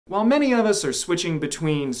While many of us are switching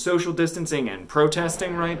between social distancing and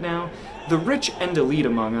protesting right now, the rich and elite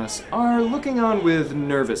among us are looking on with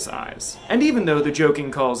nervous eyes. And even though the joking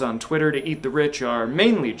calls on Twitter to eat the rich are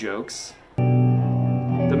mainly jokes,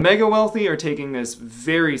 the mega wealthy are taking this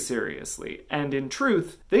very seriously, and in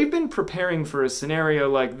truth, they've been preparing for a scenario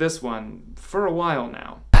like this one for a while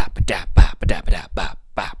now.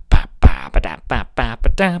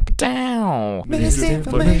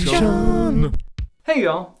 Misinformation. Hey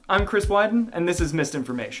y'all, I'm Chris Wyvern, and this is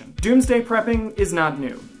Misinformation. Doomsday prepping is not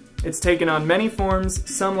new. It's taken on many forms,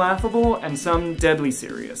 some laughable and some deadly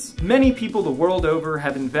serious. Many people the world over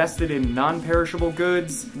have invested in non-perishable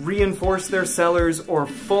goods, reinforced their cellars, or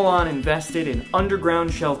full-on invested in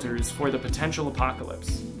underground shelters for the potential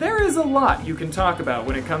apocalypse. There is a lot you can talk about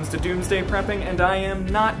when it comes to doomsday prepping, and I am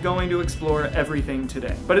not going to explore everything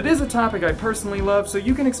today. But it is a topic I personally love, so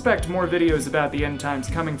you can expect more videos about the end times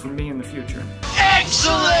coming from me in the future.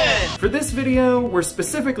 Excellent! For this video, we're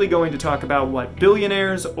specifically going to talk about what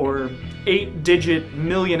billionaires or 8-digit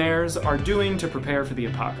millionaires are doing to prepare for the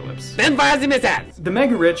apocalypse. The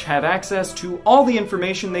mega rich have access to all the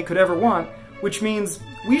information they could ever want, which means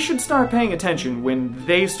we should start paying attention when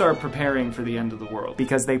they start preparing for the end of the world,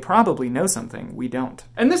 because they probably know something we don't.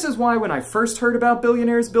 And this is why when I first heard about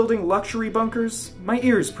billionaires building luxury bunkers, my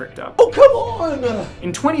ears pricked up. Oh, come on!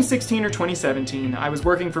 In 2016 or 2017, I was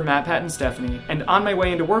working for Matt, Pat, and Stephanie, and on my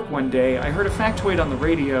way into work one day, I heard a factoid on the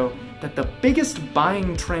radio that the biggest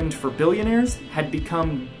buying trend for billionaires had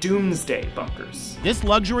become doomsday bunkers. This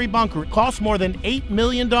luxury bunker costs more than $8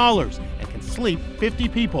 million and can sleep 50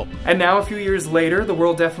 people. And now, a few years later, the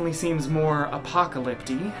world definitely seems more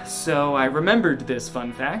apocalyptic, so I remembered this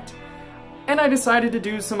fun fact, and I decided to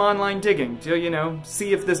do some online digging to,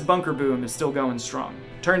 see if this bunker boom is still going strong.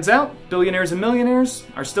 Turns out, billionaires and millionaires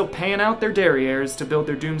are still paying out their derrieres to build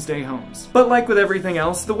their doomsday homes. But like with everything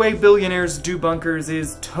else, the way billionaires do bunkers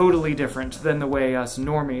is totally different than the way us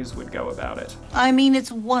normies would go about it. I mean,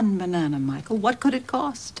 it's one banana, Michael. What could it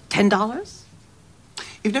cost? $10?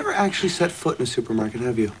 You've never actually set foot in a supermarket,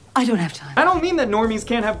 have you? I don't have time. I don't mean that normies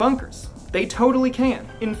can't have bunkers. They totally can.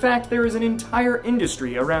 In fact, there is an entire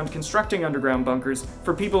industry around constructing underground bunkers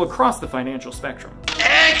for people across the financial spectrum.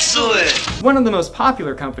 Excellent! One of the most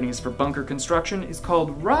popular companies for bunker construction is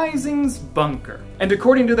called Rising's Bunker. And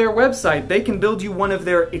according to their website, they can build you one of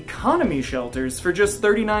their economy shelters for just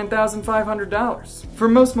 $39,500. For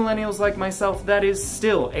most millennials like myself, that is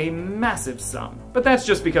still a massive sum. But that's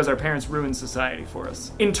just because our parents ruined society for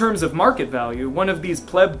us. In terms of market value, one of these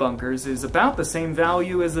pleb bunkers is about the same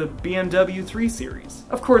value as a BMW 3 Series.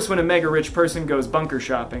 Of course, when a mega-rich person goes bunker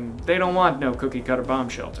shopping, they don't want no cookie-cutter bomb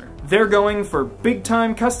shelter. They're going for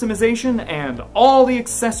big-time customization and all the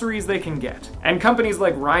accessories they can get. And companies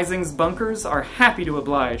like Rising's Bunkers are happy to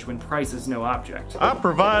oblige when price is no object. I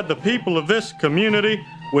provide the people of this community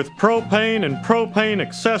with propane and propane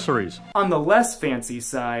accessories. On the less fancy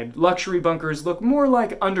side, luxury bunkers look more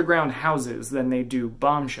like underground houses than they do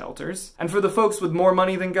bomb shelters. And for the folks with more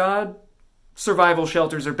money than God, survival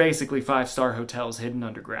shelters are basically 5-star hotels hidden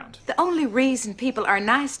underground. The only reason people are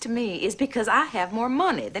nice to me is because I have more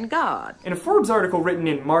money than God. In a Forbes article written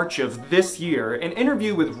in March of this year, an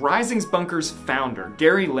interview with Rising's Bunker's founder,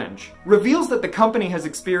 Gary Lynch, reveals that the company has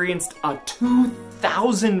experienced a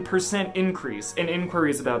 2,000% increase in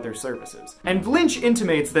inquiries about their services. And Lynch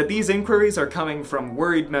intimates that these inquiries are coming from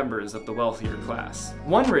worried members of the wealthier class.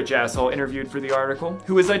 One rich asshole interviewed for the article,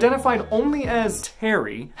 who is identified only as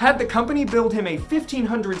Terry, had the company build him a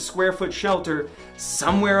 1,500 square foot shelter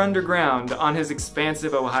somewhere underground on his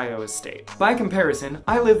expansive Ohio estate. By comparison,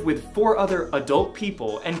 I live with 4 other adult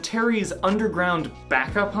people, and Terry's underground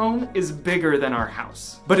backup home is bigger than our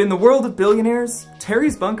house. But in the world of billionaires,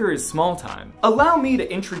 Terry's bunker is small time. Allow me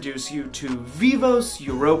to introduce you to Vivos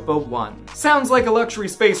Europa 1. Sounds like a luxury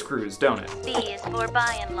space cruise, don't it? B is for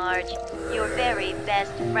by and large, your very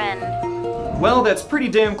best friend. Well, that's pretty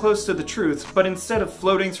damn close to the truth, but instead of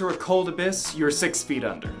floating through a cold abyss, you're 6 feet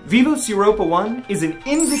under. Vivos Europa 1 is an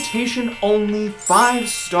invitation-only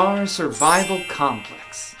 5-star survival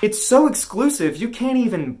complex. It's so exclusive you can't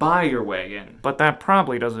even buy your way in. But that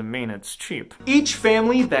probably doesn't mean it's cheap. Each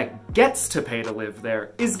family that gets to pay to live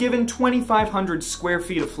there is given 2,500 square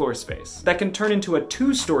feet of floor space that can turn into a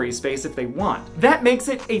 2-story space if they want. That makes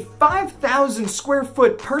it a 5,000 square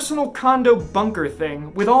foot personal condo bunker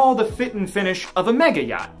thing with all the fit and finish of a mega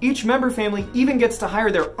yacht. Each member family even gets to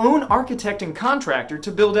hire their own architect and contractor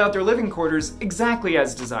to build out their living quarters exactly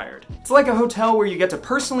as desired. It's like a hotel where you get to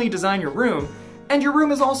personally design your room, and your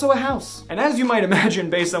room is also a house. And as you might imagine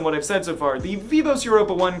based on what I've said so far, the Vivos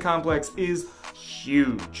Europa 1 complex is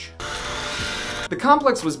huge. The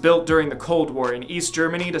complex was built during the Cold War in East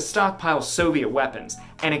Germany to stockpile Soviet weapons,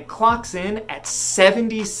 and it clocks in at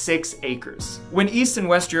 76 acres. When East and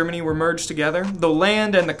West Germany were merged together, the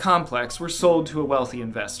land and the complex were sold to a wealthy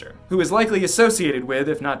investor, who is likely associated with,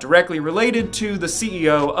 if not directly related to, the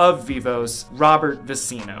CEO of Vivos, Robert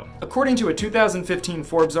Vicino. According to a 2015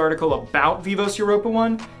 Forbes article about Vivos Europa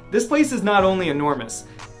 1, this place is not only enormous,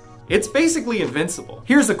 it's basically invincible.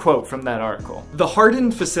 Here's a quote from that article. "The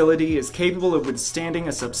hardened facility is capable of withstanding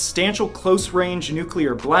a substantial close-range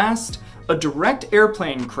nuclear blast, a direct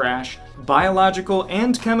airplane crash, biological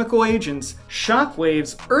and chemical agents, shock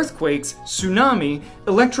waves, earthquakes, tsunami,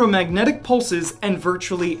 electromagnetic pulses, and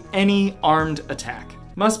virtually any armed attack."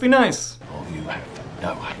 Must be nice. Oh, you have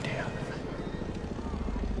no idea.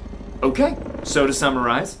 Okay, so to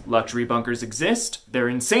summarize, luxury bunkers exist, they're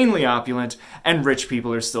insanely opulent, and rich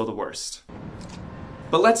people are still the worst.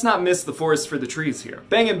 But let's not miss the forest for the trees here.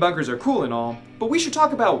 Banging bunkers are cool and all, but we should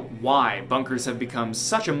talk about why bunkers have become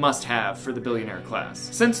such a must-have for the billionaire class.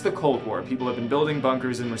 Since the Cold War, people have been building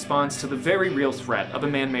bunkers in response to the very real threat of a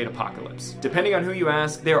man-made apocalypse. Depending on who you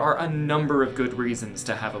ask, there are a number of good reasons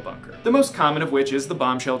to have a bunker. The most common of which is the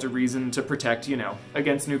bomb shelter reason to protect,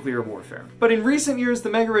 against nuclear warfare. But in recent years, the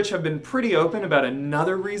mega-rich have been pretty open about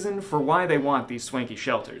another reason for why they want these swanky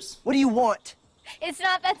shelters. What do you want? It's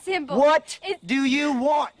not that simple. What do you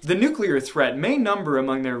want? The nuclear threat may number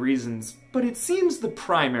among their reasons, but it seems the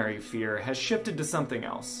primary fear has shifted to something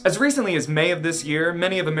else. As recently as May of this year,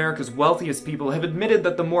 many of America's wealthiest people have admitted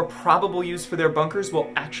that the more probable use for their bunkers will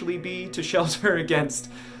actually be to shelter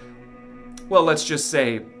against, well, let's just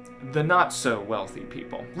say, the not-so-wealthy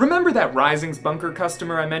people. Remember that Rising's bunker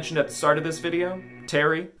customer I mentioned at the start of this video?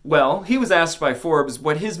 Terry? Well, he was asked by Forbes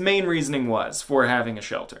what his main reasoning was for having a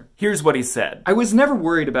shelter. Here's what he said. "I was never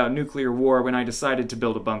worried about nuclear war when I decided to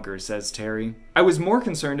build a bunker," says Terry. "I was more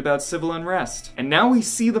concerned about civil unrest. And now we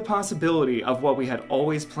see the possibility of what we had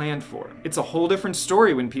always planned for. It's a whole different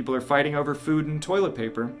story when people are fighting over food and toilet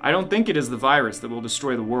paper. I don't think it is the virus that will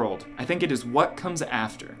destroy the world. I think it is what comes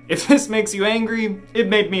after." If this makes you angry, it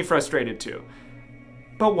made me frustrated too.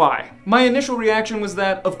 But why? My initial reaction was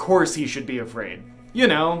that, of course he should be afraid.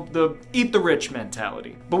 The eat the rich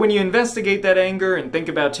mentality. But when you investigate that anger and think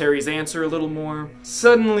about Terry's answer a little more,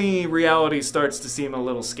 suddenly reality starts to seem a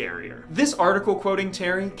little scarier. This article quoting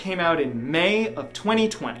Terry came out in May of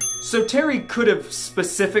 2020. So Terry could have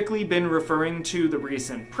specifically been referring to the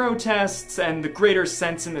recent protests and the greater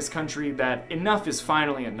sense in this country that enough is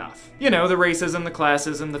finally enough. The racism, the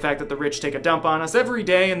classism, the fact that the rich take a dump on us every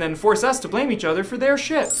day and then force us to blame each other for their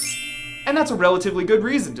shit. And that's a relatively good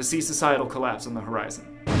reason to see societal collapse on the horizon.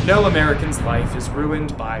 No American's life is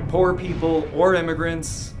ruined by poor people, or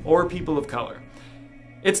immigrants, or people of color.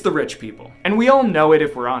 It's the rich people. And we all know it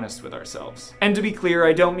if we're honest with ourselves. And to be clear,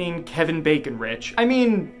 I don't mean Kevin Bacon rich. I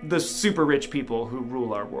mean the super rich people who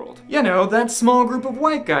rule our world. That small group of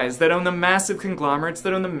white guys that own the massive conglomerates,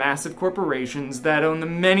 that own the massive corporations, that own the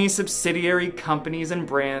many subsidiary companies and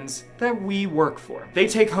brands that we work for. They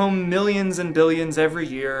take home millions and billions every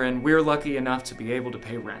year, and we're lucky enough to be able to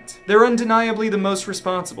pay rent. They're undeniably the most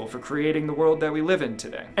responsible for creating the world that we live in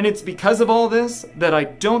today. And it's because of all this that I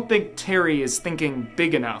don't think Terry is thinking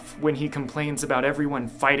big enough when he complains about everyone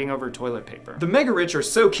fighting over toilet paper. The mega-rich are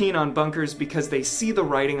so keen on bunkers because they see the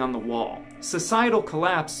writing on the wall. Societal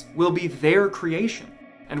collapse will be their creation.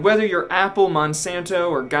 And whether you're Apple, Monsanto,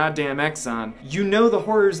 or goddamn Exxon, you know the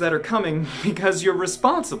horrors that are coming because you're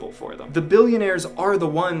responsible for them. The billionaires are the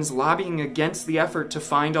ones lobbying against the effort to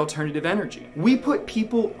find alternative energy. We put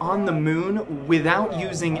people on the moon without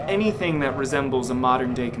using anything that resembles a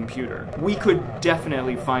modern-day computer. We could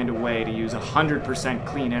definitely find a way to use 100%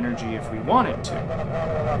 clean energy if we wanted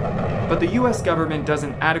to. But the US government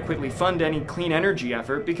doesn't adequately fund any clean energy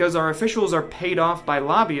effort because our officials are paid off by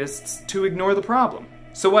lobbyists to ignore the problem.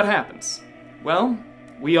 So what happens? Well,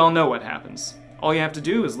 we all know what happens. All you have to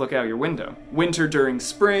do is look out your window. Winter during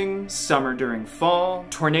spring, summer during fall,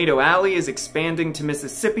 Tornado Alley is expanding to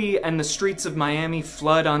Mississippi, and the streets of Miami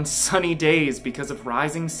flood on sunny days because of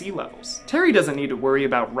rising sea levels. Terry doesn't need to worry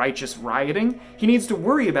about righteous rioting. He needs to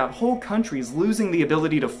worry about whole countries losing the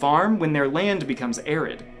ability to farm when their land becomes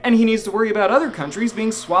arid. And he needs to worry about other countries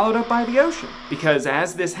being swallowed up by the ocean. Because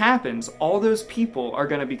as this happens, all those people are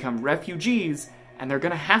going to become refugees, and they're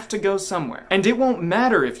gonna have to go somewhere. And it won't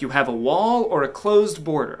matter if you have a wall or a closed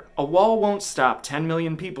border. A wall won't stop 10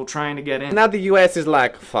 million people trying to get in. Now the US is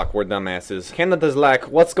like, fuck, we're dumbasses. Canada's like,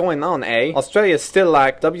 what's going on, eh? Australia's still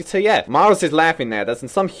like, WTF. Mars is laughing at us,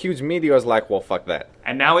 and some huge meteor is like, well, fuck that.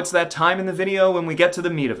 And now it's that time in the video when we get to the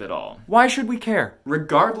meat of it all. Why should we care?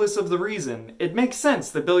 Regardless of the reason, it makes sense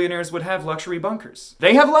that billionaires would have luxury bunkers.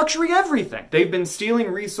 They have luxury everything! They've been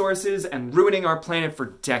stealing resources and ruining our planet for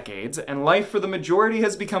decades, and life for the majority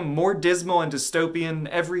has become more dismal and dystopian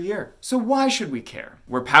every year. So why should we care?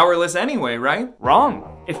 We're powerless anyway, right?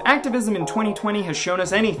 Wrong! If activism in 2020 has shown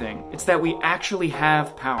us anything, it's that we actually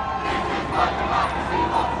have power.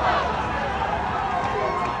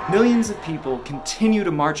 Millions of people continue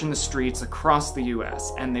to march in the streets across the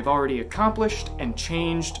US, and they've already accomplished and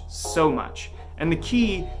changed so much. And the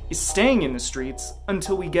key is staying in the streets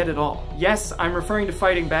until we get it all. Yes, I'm referring to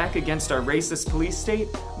fighting back against our racist police state,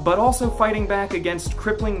 but also fighting back against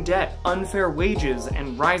crippling debt, unfair wages,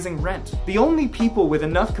 and rising rent. The only people with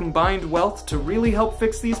enough combined wealth to really help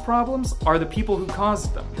fix these problems are the people who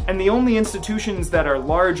caused them. And the only institutions that are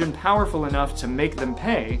large and powerful enough to make them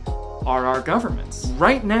pay are our governments.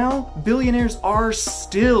 Right now, billionaires are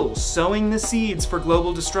still sowing the seeds for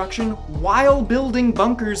global destruction while building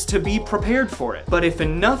bunkers to be prepared for it. But if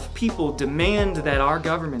enough people demand that our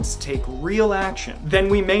governments take real action, then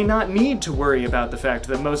we may not need to worry about the fact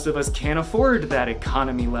that most of us can't afford that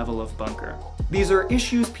economy level of bunker. These are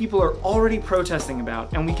issues people are already protesting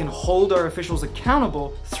about, and we can hold our officials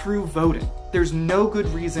accountable through voting. There's no good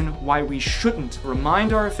reason why we shouldn't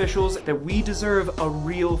remind our officials that we deserve a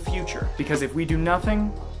real future. Because if we do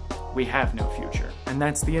nothing, we have no future. And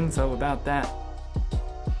that's the info about that.